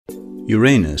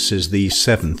Uranus is the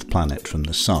seventh planet from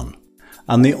the Sun,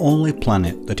 and the only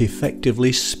planet that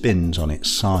effectively spins on its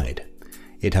side.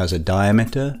 It has a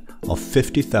diameter of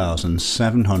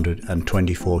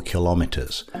 50,724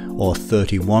 kilometers, or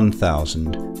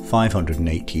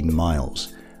 31,518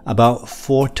 miles, about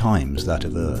 4 times that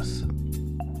of Earth.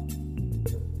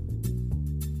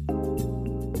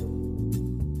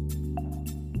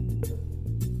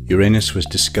 Uranus was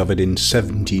discovered in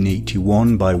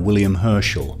 1781 by William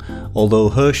Herschel, although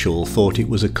Herschel thought it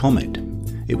was a comet.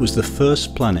 It was the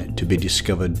first planet to be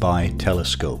discovered by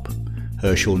telescope.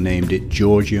 Herschel named it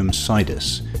Georgium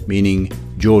Sidus, meaning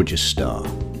George's star,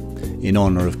 in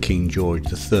honour of King George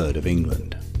III of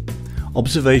England.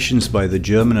 Observations by the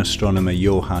German astronomer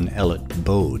Johann Elert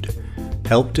Bode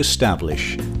helped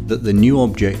establish that the new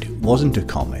object wasn't a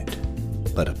comet,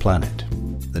 but a planet.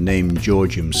 The name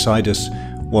Georgium Sidus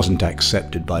wasn't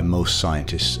accepted by most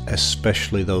scientists,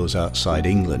 especially those outside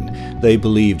England. They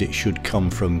believed it should come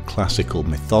from classical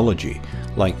mythology,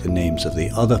 like the names of the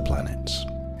other planets.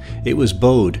 It was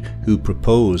Bode who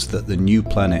proposed that the new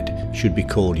planet should be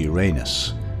called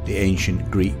Uranus, the ancient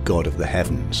Greek god of the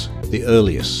heavens, the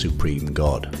earliest supreme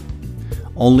god.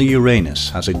 Only Uranus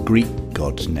has a Greek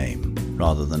god's name,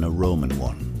 rather than a Roman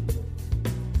one.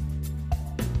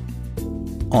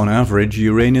 On average,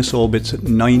 Uranus orbits at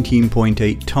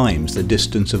 19.8 times the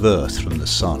distance of Earth from the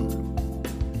Sun.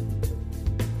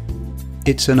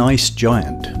 It's an ice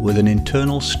giant with an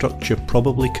internal structure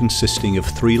probably consisting of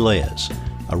 3 layers,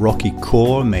 a rocky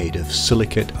core made of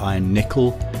silicate iron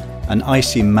nickel, an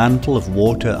icy mantle of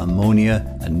water, ammonia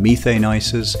and methane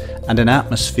ices, and an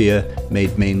atmosphere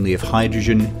made mainly of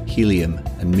hydrogen, helium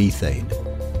and methane.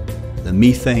 The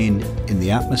methane in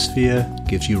the atmosphere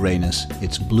gives Uranus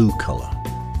its blue colour.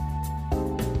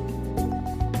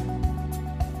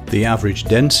 The average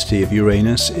density of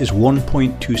Uranus is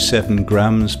 1.27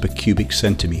 grams per cubic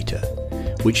centimetre,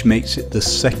 which makes it the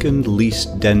second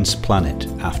least dense planet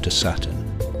after Saturn.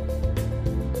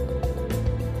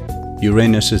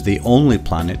 Uranus is the only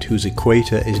planet whose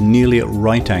equator is nearly at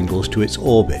right angles to its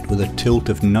orbit, with a tilt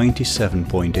of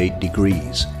 97.8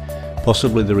 degrees,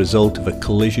 possibly the result of a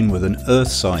collision with an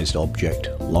Earth-sized object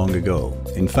long ago.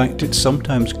 In fact, it's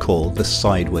sometimes called the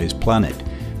sideways planet,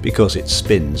 because it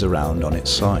spins around on its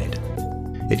side.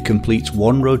 It completes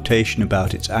 1 rotation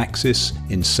about its axis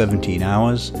in 17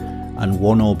 hours and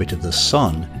 1 orbit of the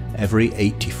Sun every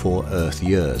 84 Earth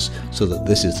years, so that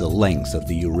this is the length of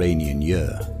the Uranian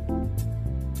year.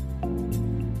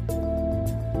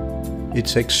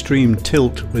 Its extreme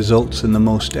tilt results in the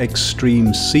most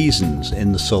extreme seasons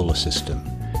in the solar system.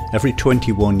 Every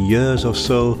 21 years or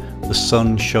so, the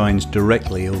Sun shines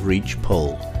directly over each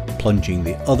pole, plunging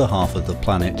the other half of the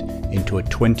planet into a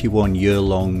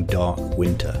 21-year-long dark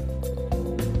winter.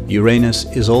 Uranus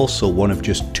is also one of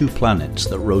just 2 planets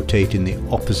that rotate in the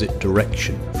opposite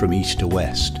direction from east to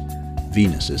west.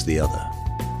 Venus is the other.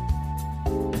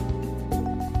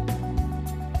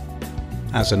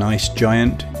 As an ice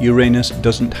giant, Uranus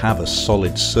doesn't have a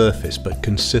solid surface but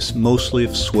consists mostly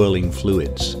of swirling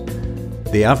fluids.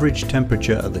 The average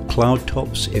temperature at the cloud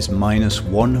tops is minus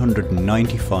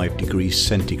 195 degrees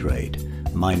centigrade,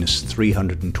 minus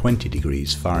 320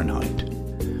 degrees Fahrenheit.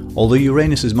 Although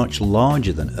Uranus is much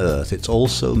larger than Earth, it's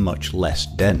also much less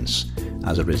dense.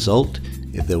 As a result,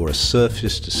 if there were a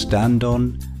surface to stand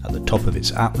on at the top of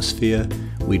its atmosphere,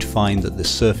 we'd find that the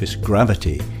surface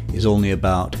gravity is only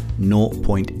about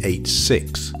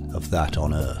 0.86 of that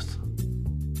on Earth.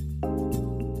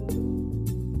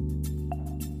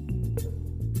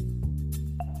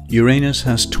 Uranus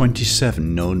has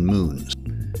 27 known moons.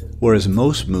 Whereas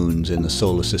most moons in the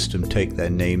solar system take their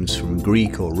names from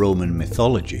Greek or Roman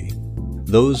mythology,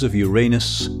 those of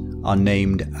Uranus are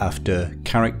named after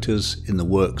characters in the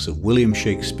works of William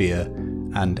Shakespeare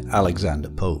and Alexander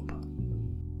Pope.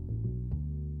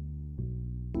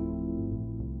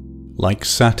 Like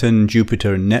Saturn,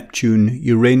 Jupiter and Neptune,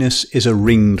 Uranus is a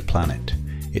ringed planet.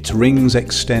 Its rings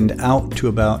extend out to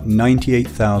about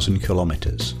 98,000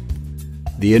 kilometers.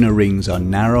 The inner rings are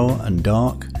narrow and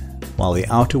dark, while the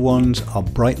outer ones are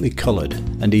brightly coloured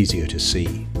and easier to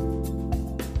see.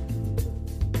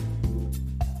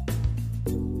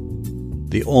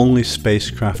 The only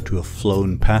spacecraft to have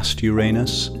flown past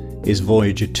Uranus is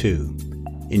Voyager 2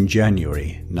 in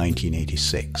January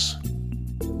 1986.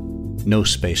 No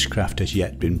spacecraft has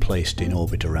yet been placed in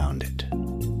orbit around it.